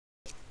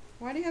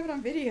Why do you have it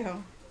on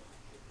video?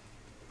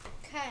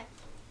 Okay.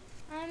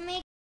 I'm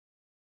making.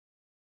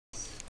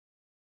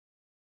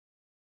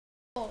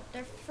 Oh,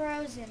 they're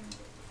frozen.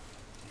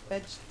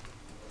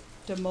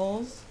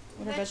 Vegetables?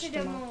 What are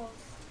vegetables?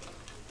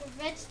 The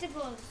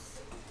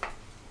vegetables.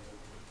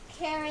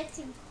 Carrots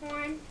and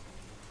corn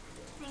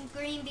and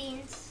green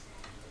beans.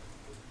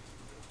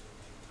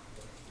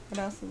 What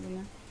else is in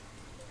there?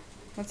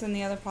 What's in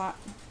the other pot?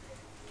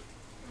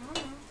 I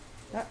don't know.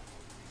 Oh,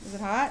 is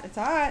it hot? It's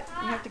hot.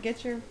 Hot. You have to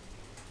get your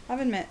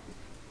oven mitt.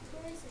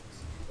 Where is it?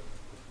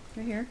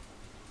 Right here.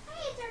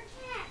 Hey, it's our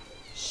cat.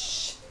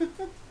 Shh.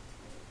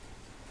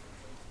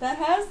 That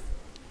has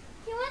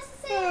He wants to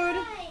say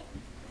food. hi.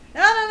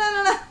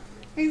 No.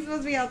 He's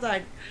supposed to be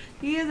outside.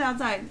 He is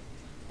outside.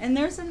 And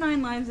there's some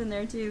 9 lives in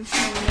there too. So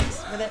we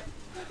mix with it.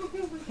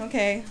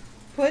 Okay.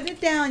 Put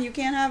it down. You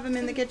can't have him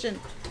in the kitchen.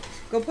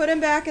 Go put him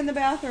back in the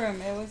bathroom.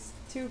 It was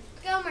too...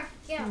 Gomer,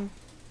 go.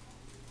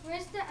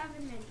 Where's the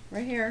oven mitt?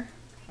 Right here.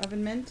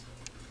 Oven mint.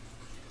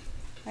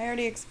 I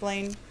already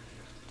explained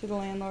to the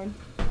landlord.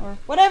 Or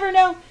whatever,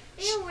 no.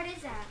 Ew, what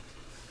is that?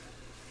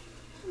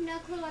 I have no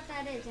clue what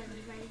that is,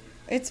 everybody.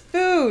 It's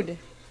food.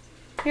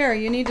 Here,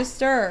 you need to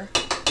stir.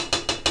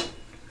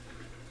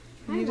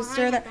 You need to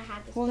stir that.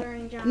 Well,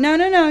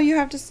 no. You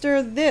have to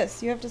stir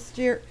this. You have to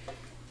stir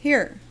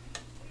here.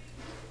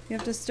 You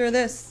have to stir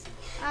this.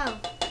 Oh.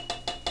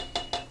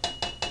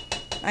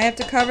 I have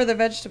to cover the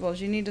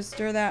vegetables. You need to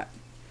stir that.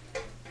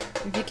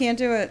 If you can't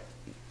do it,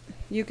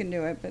 you can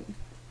do it. But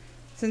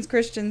since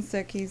Christian's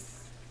sick, he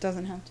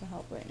doesn't have to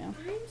help right now.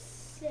 I'm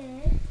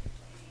sick.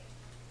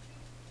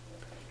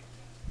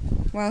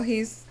 Well,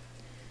 he's...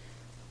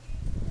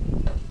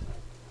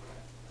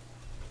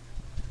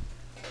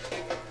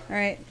 All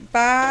right.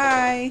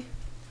 Bye.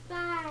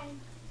 Bye.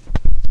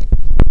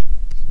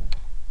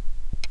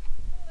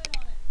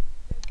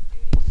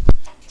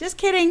 Just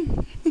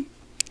kidding.